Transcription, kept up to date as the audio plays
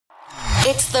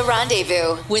It's The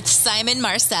Rendezvous with Simon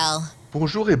Marcel.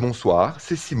 Bonjour et bonsoir,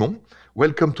 c'est Simon.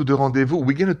 Welcome to The Rendezvous.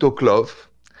 We're going to talk love,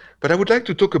 but I would like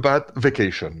to talk about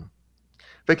vacation.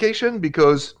 Vacation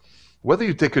because whether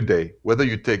you take a day, whether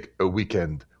you take a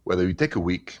weekend, whether you take a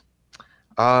week,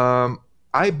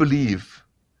 I believe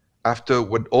after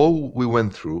what all we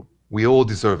went through, we all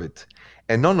deserve it.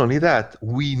 And not only that,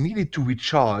 we needed to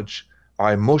recharge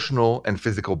our emotional and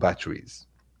physical batteries.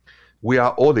 We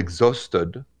are all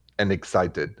exhausted and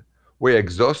excited. We're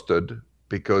exhausted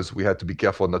because we had to be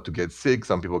careful not to get sick.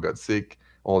 Some people got sick,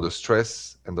 all the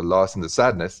stress and the loss and the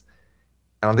sadness.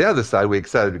 And on the other side, we're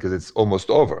excited because it's almost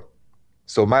over.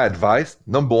 So my advice,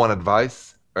 number one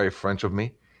advice, very French of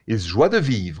me, is joie de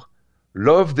vivre.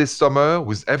 Love this summer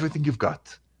with everything you've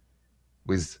got,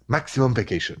 with maximum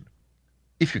vacation,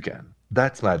 if you can.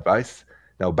 That's my advice.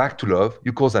 Now back to love.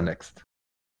 Your calls are next.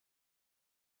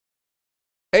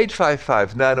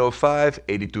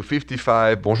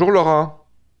 855-905-8255. Bonjour, Laurent.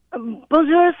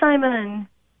 Bonjour, Simon.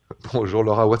 Bonjour,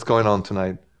 Laura. What's going on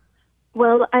tonight?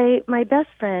 Well, my best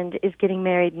friend is getting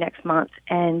married next month,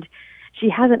 and she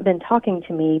hasn't been talking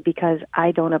to me because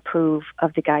I don't approve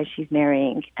of the guy she's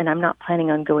marrying, and I'm not planning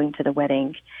on going to the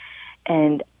wedding.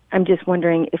 And I'm just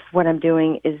wondering if what I'm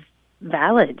doing is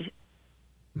valid.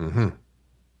 Mm-hmm.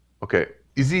 Okay.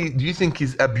 Do you think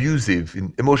he's abusive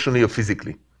emotionally or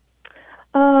physically?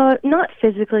 Not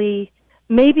physically,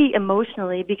 maybe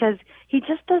emotionally, because he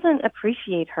just doesn't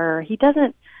appreciate her. He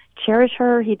doesn't cherish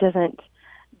her. He doesn't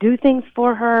do things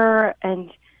for her,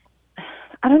 and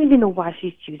I don't even know why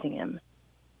she's choosing him.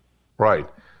 Right.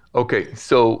 Okay.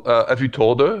 So have you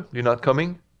told her you're not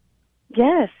coming?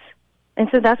 Yes. And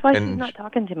so that's why she's not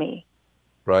talking to me.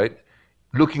 Right.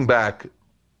 Looking back,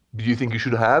 do you think you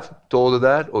should have told her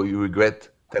that, or you regret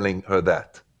telling her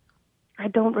that? I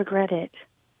don't regret it.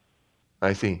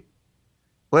 I see.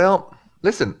 Well,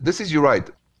 listen, this is your right.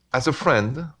 As a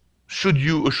friend, should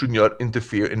you or should not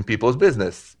interfere in people's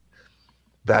business?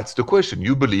 That's the question.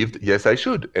 You believed, yes, I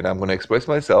should. And I'm going to express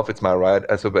myself. It's my right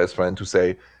as a best friend to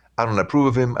say, I don't approve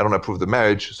of him. I don't approve of the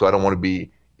marriage. So I don't want to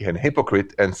be a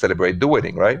hypocrite and celebrate the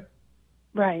wedding, right?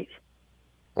 Right.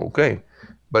 Okay.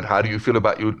 But how do you feel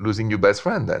about you losing your best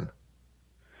friend then?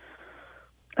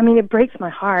 I mean, it breaks my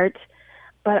heart.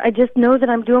 But I just know that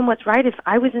I'm doing what's right. If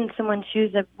I was in someone's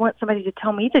shoes, I want somebody to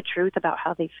tell me the truth about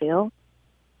how they feel.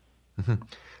 Mm-hmm.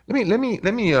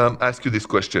 Let me ask you this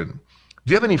question.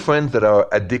 Do you have any friends that are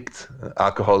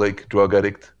alcoholic, drug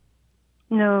addict?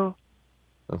 No.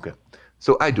 Okay.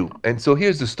 So I do. And so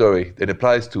here's the story that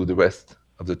applies to the rest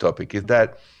of the topic, is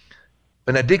that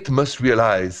an addict must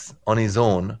realize on his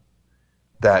own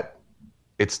that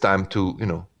it's time to,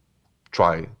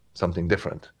 try something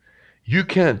different. You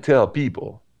can't tell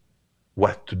people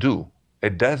what to do.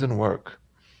 It doesn't work.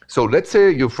 So let's say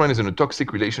your friend is in a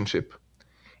toxic relationship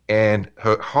and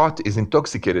her heart is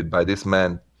intoxicated by this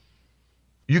man.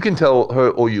 You can tell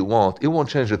her all you want. It won't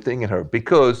change a thing in her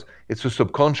because it's a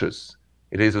subconscious.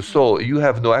 It is a soul. You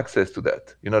have no access to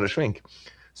that. You're not a shrink.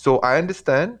 So I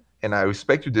understand and I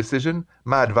respect your decision.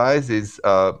 My advice is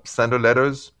send her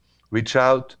letters, reach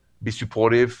out, be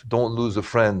supportive, don't lose a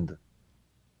friend.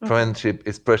 Friendship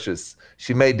is precious.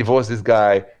 She may divorce this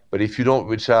guy, but if you don't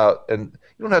reach out, and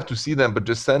you don't have to see them, but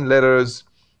just send letters,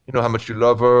 you know how much you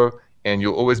love her, and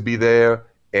you'll always be there,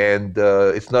 and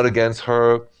it's not against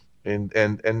her, and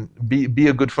be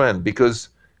a good friend, because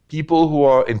people who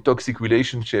are in toxic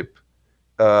relationship,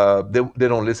 they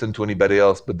don't listen to anybody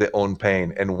else but their own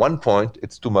pain. And one point,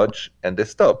 it's too much, and they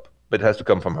stop, but it has to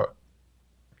come from her.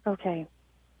 Okay.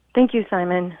 Thank you,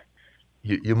 Simon.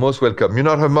 You're most welcome. You're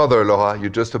not her mother, Laura. You're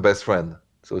just her best friend.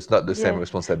 So it's not the same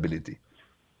responsibility.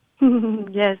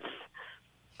 Yes.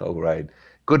 All right.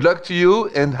 Good luck to you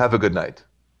and have a good night.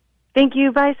 Thank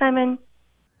you. Bye, Simon.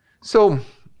 So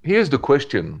here's the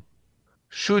question.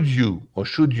 Should you or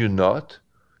should you not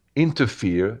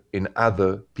interfere in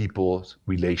other people's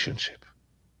relationship?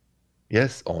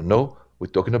 Yes or no? We're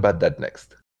talking about that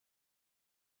next.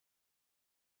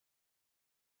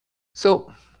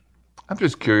 So I'm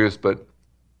just curious, but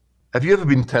have you ever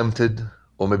been tempted,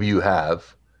 or maybe you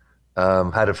have,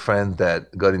 had a friend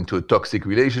that got into a toxic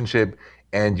relationship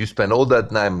and you spent all that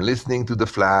time listening to the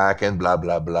flack and blah,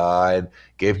 blah, blah, and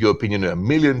gave your opinion a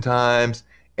million times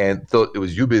and thought it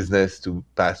was your business to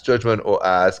pass judgment or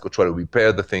ask or try to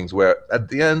repair the things, where at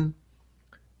the end,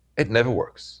 it never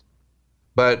works.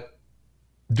 But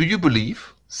do you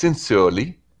believe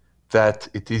sincerely that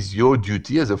it is your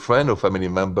duty as a friend or family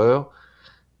member,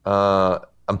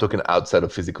 I'm talking outside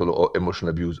of physical or emotional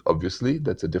abuse, obviously,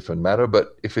 that's a different matter,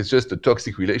 but if it's just a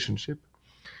toxic relationship,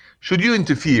 should you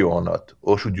interfere or not?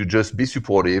 Or should you just be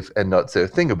supportive and not say a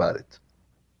thing about it?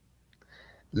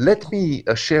 Let me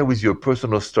share with you a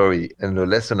personal story and a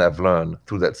lesson I've learned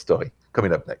through that story.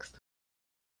 Coming up next.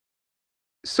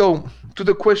 So, to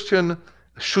the question,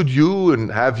 should you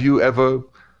and have you ever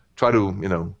try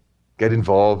to, get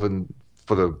involved and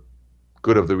for the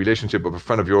good of the relationship of a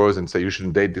friend of yours and say you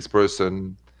shouldn't date this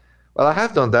person? Well, I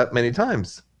have done that many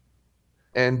times.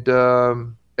 And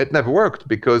it never worked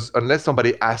because unless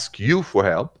somebody asks you for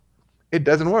help, it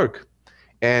doesn't work.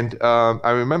 And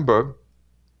I remember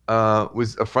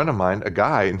with a friend of mine, a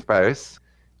guy in Paris,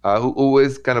 who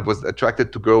always kind of was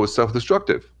attracted to girls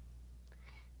self-destructive.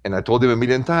 And I told him a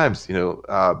million times,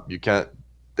 you can't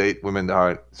date women that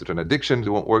are such an addiction, it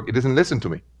won't work. It doesn't listen to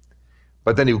me.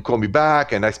 But then he would call me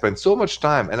back, and I spent so much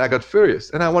time, and I got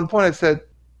furious. And at one point I said,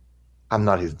 I'm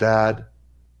not his dad.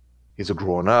 He's a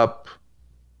grown up.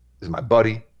 He's my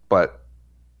buddy, but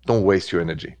don't waste your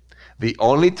energy. The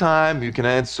only time you can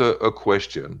answer a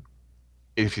question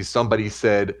if somebody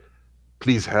said,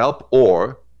 please help,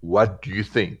 or what do you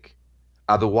think?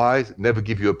 Otherwise, never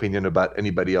give your opinion about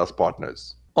anybody else's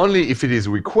partners. Only if it is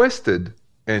requested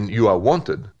and you are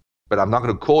wanted. But I'm not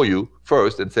going to call you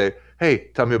first and say, hey,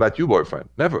 tell me about your boyfriend.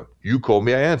 Never. You call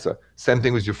me, I answer. Same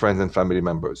thing with your friends and family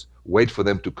members. Wait for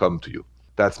them to come to you.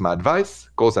 That's my advice.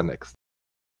 Calls are next.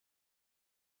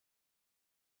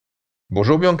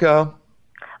 Bonjour, Bianca.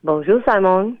 Bonjour,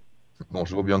 Simon.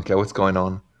 Bonjour, Bianca. What's going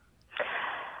on?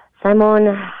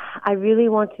 Simon, I really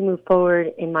want to move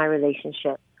forward in my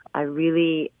relationship. I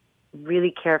really,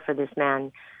 really care for this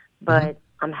man, but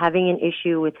I'm having an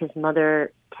issue with his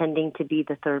mother tending to be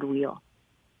the third wheel.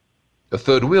 The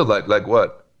third wheel, like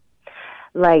what?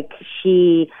 Like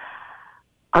she,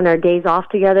 on our days off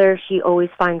together, she always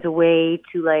finds a way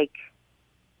to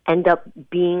end up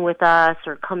being with us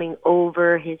or coming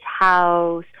over his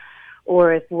house,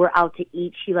 or if we're out to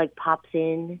eat, she pops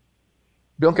in.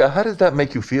 Bianca, how does that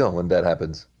make you feel when that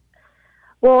happens?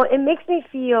 Well, it makes me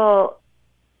feel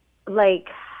like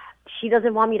she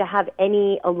doesn't want me to have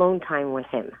any alone time with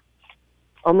him.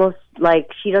 Almost like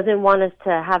she doesn't want us to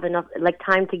have enough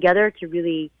time together to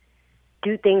really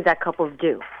do things that couples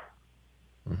do.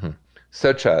 Mm-hmm.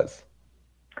 Such as?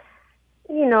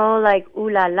 Ooh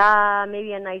la la,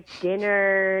 maybe a nice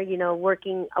dinner,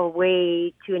 working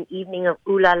away to an evening of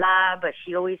ooh la la, but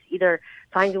she always either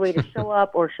finds a way to show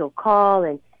up or she'll call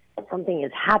and something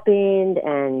has happened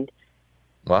and...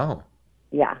 Wow.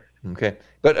 Yeah. Okay.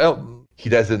 But he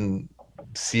doesn't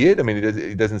see it? I mean,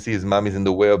 he doesn't see his mom is in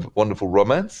the way of wonderful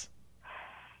romance?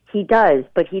 He does,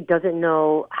 but he doesn't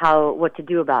know what to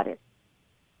do about it.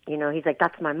 He's like,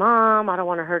 that's my mom. I don't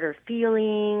want to hurt her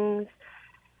feelings.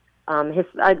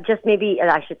 Maybe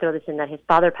I should throw this in that his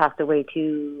father passed away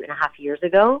 2.5 years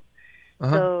ago.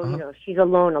 So, she's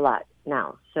alone a lot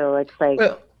now. So it's like...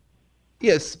 Well,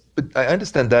 yes, but I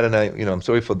understand that, and I'm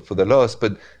sorry for the loss.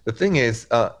 But the thing is,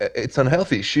 it's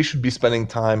unhealthy. She should be spending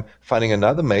time finding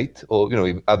another mate, or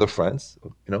other friends,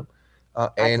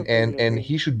 and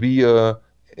he should be,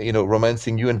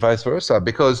 romancing you and vice versa,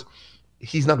 because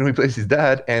he's not going to replace his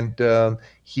dad, and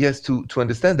he has to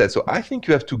understand that. So I think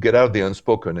you have to get out the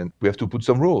unspoken, and we have to put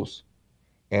some rules.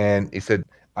 And he said,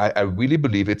 I really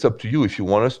believe it's up to you. If you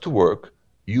want us to work,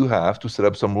 you have to set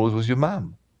up some rules with your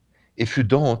mom. If you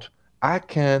don't, I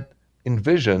can't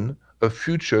envision a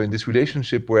future in this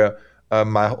relationship where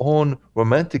my own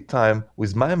romantic time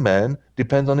with my man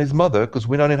depends on his mother, because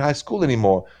we're not in high school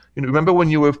anymore. Remember when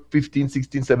you were 15,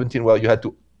 16, 17, well, you had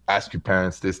to ask your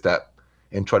parents this, that,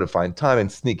 and try to find time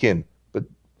and sneak in. But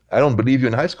I don't believe you're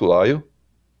in high school, are you?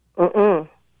 Mm-mm.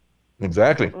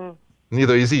 Exactly. Mm-mm.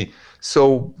 Neither is he.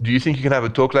 So do you think you can have a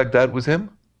talk like that with him?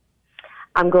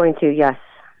 I'm going to, yes.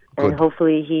 Good. And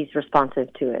hopefully he's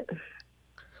responsive to it.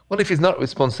 Well, if he's not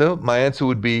responsive, my answer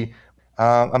would be,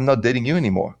 I'm not dating you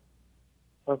anymore.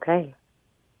 Okay.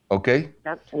 Okay?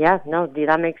 Yeah, no,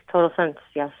 that makes total sense.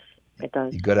 Yes, it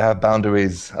does. You got to have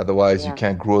boundaries. Otherwise, you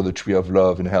can't grow the tree of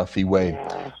love in a healthy way.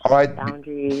 Yes. All right.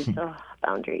 Boundaries.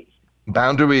 Boundaries.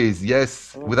 Boundaries,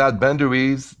 yes. Without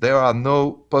boundaries, there are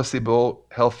no possible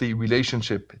healthy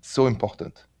relationship. It's so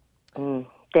important.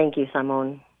 Thank you,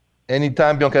 Simon.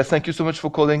 Anytime, Bianca. Thank you so much for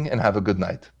calling, and have a good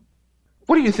night.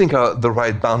 What do you think are the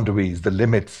right boundaries, the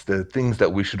limits, the things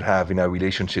that we should have in our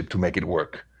relationship to make it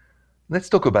work? Let's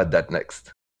talk about that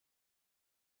next.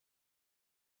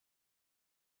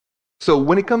 So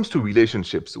when it comes to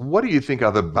relationships, what do you think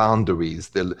are the boundaries,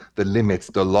 the limits,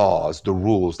 the laws, the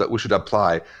rules that we should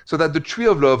apply so that the tree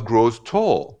of love grows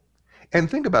tall? And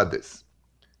think about this.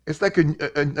 It's like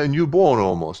a newborn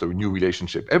almost, a new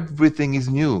relationship. Everything is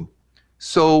new.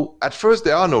 So at first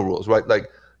there are no rules, right? Like,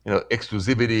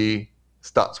 exclusivity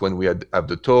starts when we have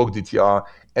the talk, DTR.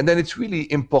 And then it's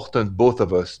really important, both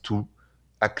of us, to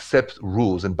accept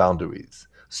rules and boundaries,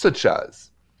 such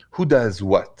as who does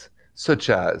what, such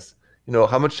as,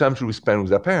 how much time should we spend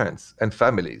with our parents and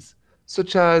families,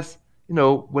 such as,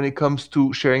 when it comes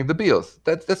to sharing the bills.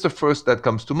 That's the first that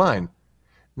comes to mind.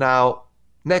 Now,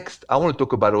 next, I want to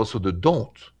talk about also the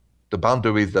don't, the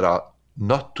boundaries that are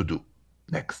not to do.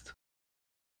 Next.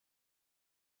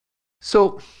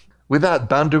 So, without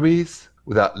boundaries,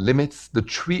 without limits, the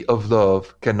tree of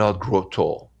love cannot grow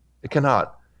tall. It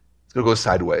cannot. It's going to go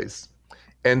sideways.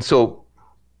 And so,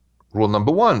 rule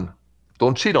number 1,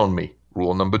 don't cheat on me.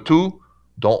 Rule number 2,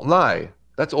 don't lie.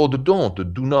 That's all the don't, the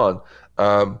do not.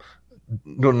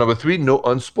 Rule number 3, no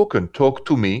unspoken. Talk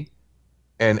to me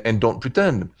and don't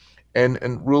pretend.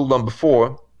 And rule number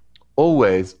 4,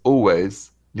 always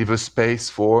leave a space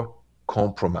for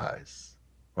compromise.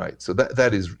 Right? So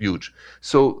that is huge.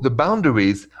 So the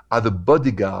boundaries are the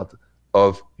bodyguard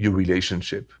of your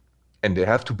relationship, and they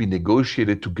have to be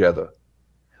negotiated together.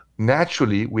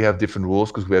 Naturally, we have different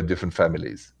rules because we have different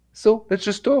families. So let's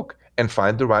just talk and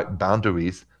find the right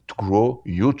boundaries to grow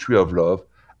your tree of love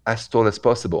as tall as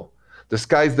possible. The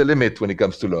sky's the limit when it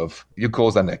comes to love. Your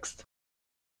calls are next.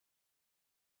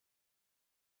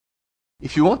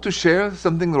 If you want to share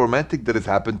something romantic that has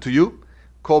happened to you,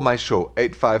 call my show,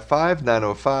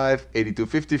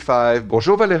 855-905-8255.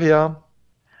 Bonjour, Valeria.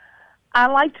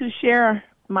 I'd like to share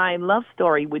my love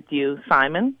story with you,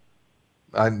 Simon.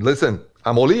 Listen,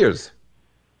 I'm all ears.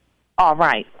 All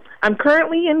right. I'm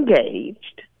currently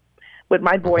engaged with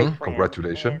my boyfriend.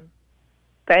 Congratulations.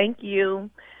 Thank you.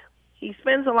 He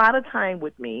spends a lot of time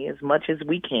with me, as much as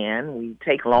we can. We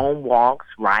take long walks,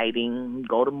 riding,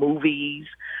 go to movies.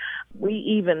 We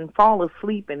even fall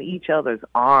asleep in each other's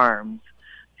arms.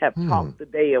 Have talked the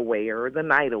day away or the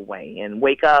night away, and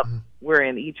wake up, we're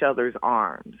in each other's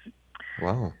arms.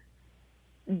 Wow.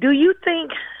 Do you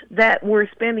think that we're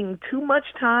spending too much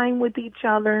time with each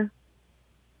other?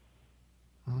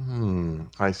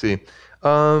 I see.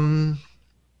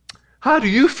 How do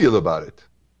you feel about it?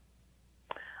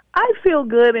 I feel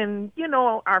good, and,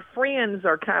 our friends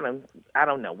are kind of, I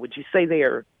don't know, would you say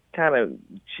they're kind of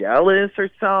jealous or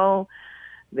so?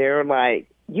 They're like,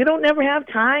 you don't never have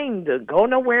time to go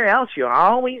nowhere else. You're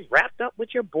always wrapped up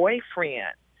with your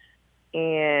boyfriend.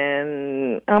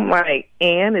 And I'm like,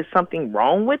 and is something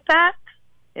wrong with that?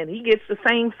 And he gets the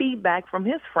same feedback from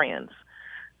his friends.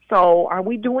 So are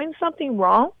we doing something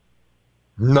wrong?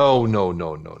 No.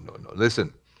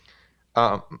 Listen,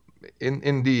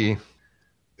 in the,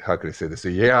 how can I say this,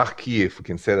 a hierarchy, if we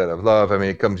can say that, of love,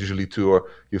 it comes usually to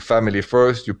your family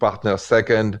first, your partner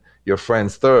second, your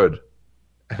friends third,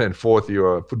 and then fourth,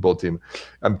 your football team.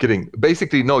 I'm kidding.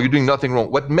 Basically, no, you're doing nothing wrong.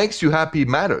 What makes you happy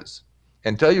matters.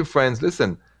 And tell your friends,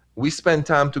 listen, we spend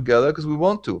time together because we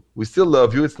want to. We still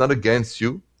love you. It's not against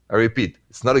you. I repeat,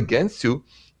 it's not against you,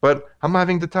 but I'm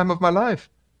having the time of my life.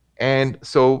 And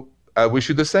so I wish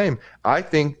you the same. I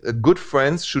think good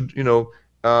friends should,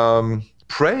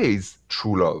 praise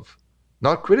true love,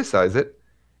 not criticize it.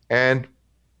 And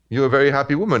you're a very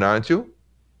happy woman, aren't you?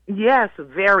 Yes,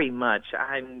 very much.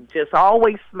 I'm just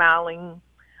always smiling.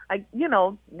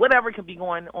 Whatever could be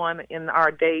going on in our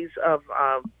days of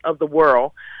the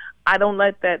world, I don't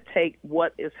let that take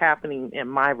what is happening in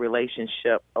my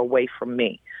relationship away from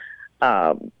me.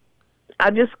 I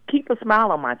just keep a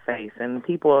smile on my face, and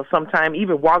people sometimes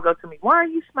even walk up to me, "Why are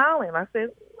you smiling?" I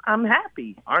said, "I'm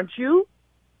happy. Aren't you?"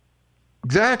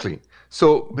 Exactly.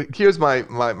 So here's my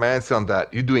answer on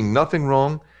that. You're doing nothing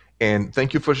wrong. And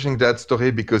thank you for sharing that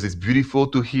story, because it's beautiful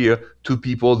to hear two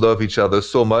people love each other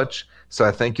so much. So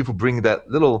I thank you for bringing that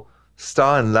little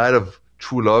star and light of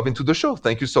true love into the show.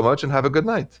 Thank you so much, and have a good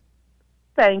night.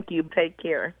 Thank you. Take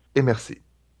care. Et merci.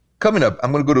 Coming up,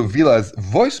 I'm going to go to Vila's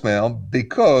voicemail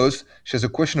because she has a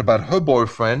question about her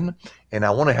boyfriend, and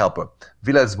I want to help her.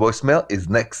 Vila's voicemail is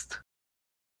next.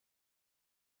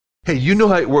 Hey, you know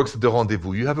how it works at the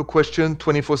rendezvous. You have a question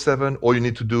 24/7. All you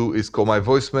need to do is call my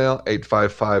voicemail,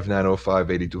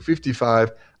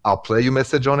 855-905-8255. I'll play your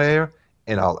message on air,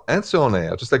 and I'll answer on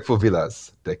air, just like for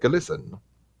Vilas. Take a listen.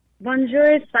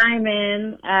 Bonjour,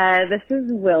 Simon. This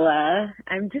is Willa.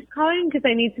 I'm just calling because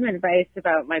I need some advice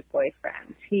about my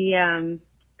boyfriend.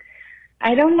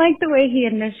 I don't like the way he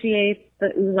initiates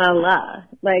the ooh la la.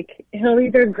 Like, he'll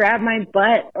either grab my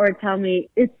butt or tell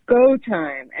me it's go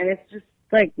time, and it's just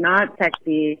not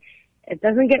sexy. It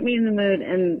doesn't get me in the mood,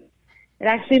 and it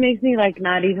actually makes me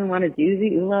not even want to do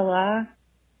the ooh la la.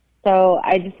 So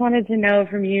I just wanted to know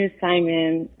from you,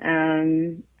 Simon,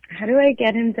 how do I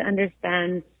get him to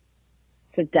understand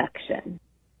seduction?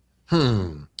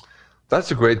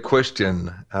 That's a great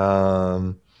question.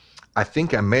 I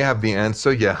think I may have the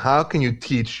answer. Yeah, how can you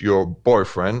teach your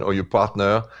boyfriend or your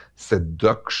partner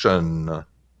seduction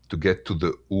to get to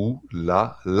the ooh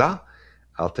la la?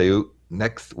 I'll tell you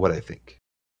next what I think.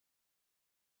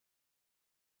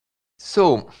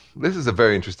 So this is a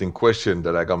very interesting question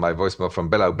that I got my voicemail from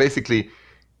Bella. Basically,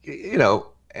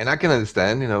 and I can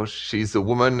understand, she's a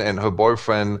woman and her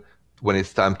boyfriend, when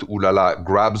it's time to ooh la la,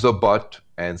 grabs her butt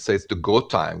and says to go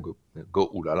time,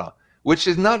 go ooh la la, which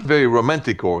is not very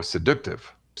romantic or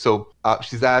seductive. So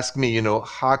she's asked me,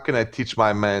 how can I teach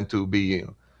my man to be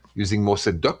using more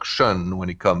seduction when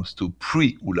it comes to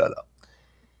pre-ooh la la?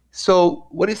 So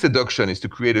what is seduction? Is to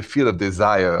create a feel of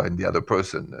desire in the other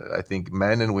person. I think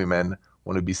men and women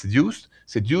want to be seduced.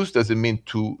 Seduce doesn't mean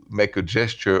to make a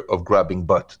gesture of grabbing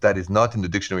butt. That is not in the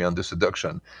dictionary under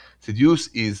seduction. Seduce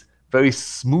is very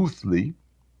smoothly,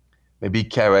 maybe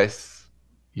caress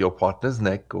your partner's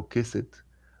neck or kiss it.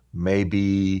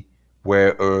 Maybe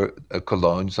wear a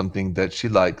cologne, something that she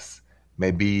likes.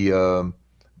 Maybe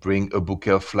bring a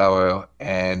bouquet of flower,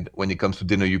 and when it comes to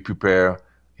dinner, you prepare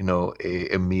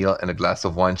a meal and a glass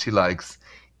of wine she likes.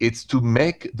 It's to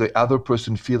make the other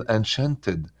person feel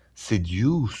enchanted,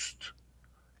 seduced.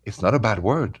 It's not a bad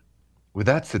word.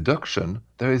 Without seduction,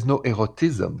 there is no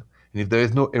erotism. And if there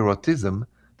is no erotism,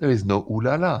 there is no ooh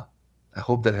la la. I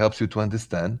hope that helps you to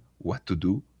understand what to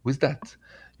do with that.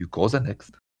 Your calls are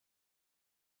next.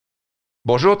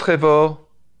 Bonjour, Trevor.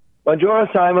 Bonjour,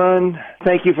 Simon.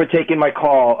 Thank you for taking my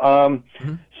call.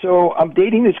 So I'm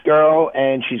dating this girl,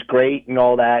 and she's great and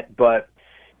all that, but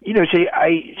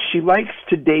she likes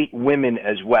to date women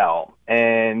as well,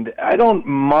 and I don't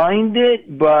mind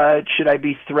it. But should I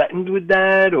be threatened with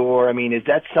that, or is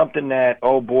that something that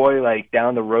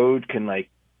down the road can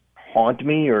haunt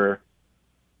me, or?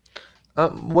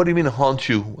 What do you mean haunt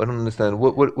you? I don't understand.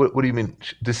 What do you mean?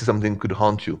 This is something could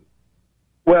haunt you?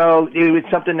 Well, it's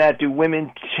something that do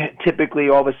women typically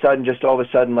all of a sudden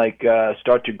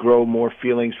start to grow more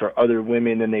feelings for other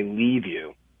women, and they leave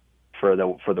you for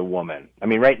the woman.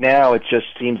 Right now it just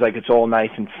seems like it's all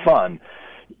nice and fun,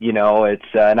 It's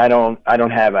and I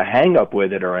don't have a hang up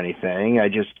with it or anything. I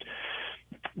just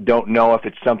don't know if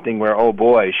it's something where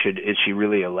is she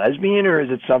really a lesbian, or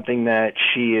is it something that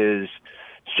she is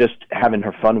just having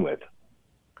her fun with?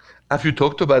 Have you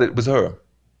talked about it with her?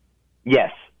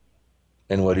 Yes.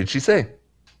 And what did she say?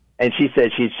 And she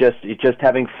said she's just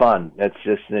having fun. That's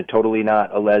just totally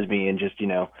not a lesbian, just,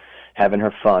 having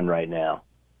her fun right now.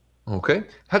 Okay.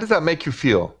 How does that make you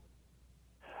feel?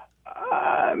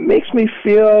 Makes me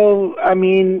feel,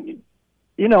 listen,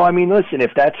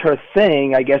 if that's her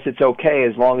thing, I guess it's okay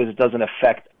as long as it doesn't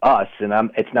affect us, and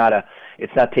it's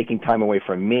not taking time away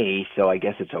from me, so I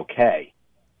guess it's okay.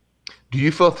 Do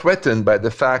you feel threatened by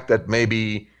the fact that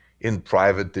maybe in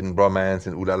private, in romance,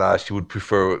 in ooh la la, she would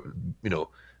prefer,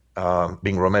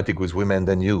 being romantic with women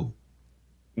than you?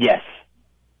 Yes.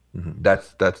 Mm-hmm.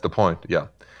 That's the point. Yeah.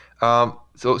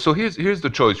 So here's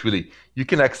the choice, really. You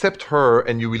can accept her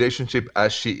and your relationship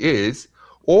as she is,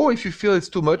 or if you feel it's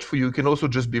too much for you, you can also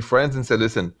just be friends and say,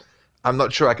 listen, I'm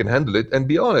not sure I can handle it, and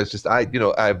be honest. Just I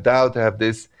have doubt, I have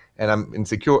this, and I'm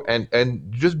insecure,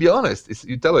 and just be honest.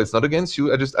 You tell her it's not against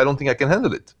you. I don't think I can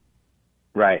handle it.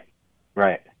 Right.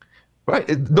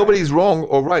 Nobody's wrong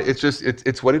or right. It's just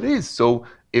it's what it is. So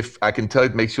if I can tell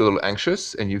it makes you a little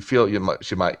anxious, and you feel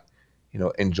she might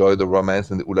enjoy the romance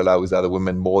and the ooh la la with other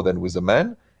women more than with a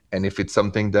man, and if it's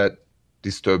something that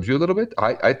disturbs you a little bit,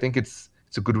 I think it's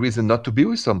a good reason not to be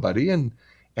with somebody, and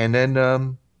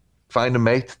then find a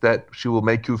mate that she will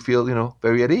make you feel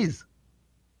very at ease.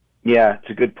 Yeah, it's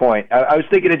a good point. I was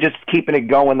thinking of just keeping it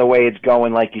going the way it's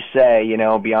going, like you say,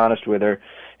 be honest with her.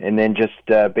 And then just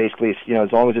basically,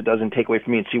 as long as it doesn't take away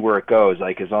from me, and see where it goes.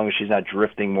 As long as she's not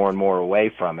drifting more and more away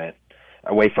from us.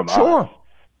 Sure.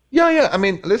 Yeah.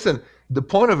 Listen, the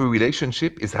point of a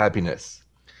relationship is happiness.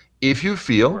 If you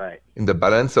feel in the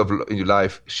balance of your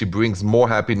life, she brings more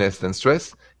happiness than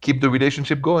stress, keep the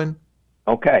relationship going.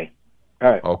 Okay.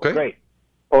 All right. Okay. Great.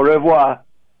 Au revoir.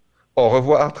 Au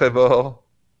revoir, Trevor.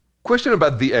 Question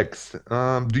about the ex.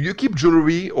 Do you keep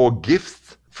jewelry or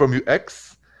gifts from your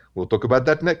ex? We'll talk about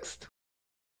that next.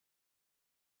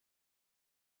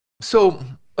 So,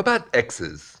 about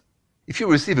exes. If you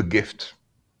receive a gift,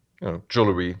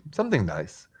 jewelry, something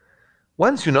nice,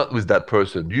 once you're not with that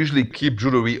person, usually keep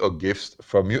jewelry or gifts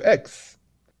from your ex.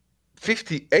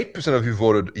 58% of you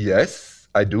voted yes,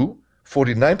 I do.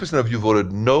 49% of you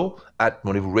voted no at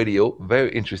Mon Niveau Radio.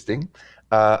 Very interesting.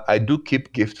 I do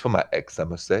keep gifts for my ex, I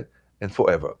must say, and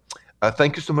forever.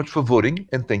 Thank you so much for voting,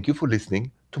 and thank you for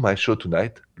listening to my show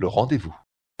tonight, Le Rendezvous.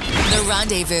 The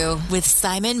Rendezvous with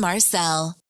Simon Marcel.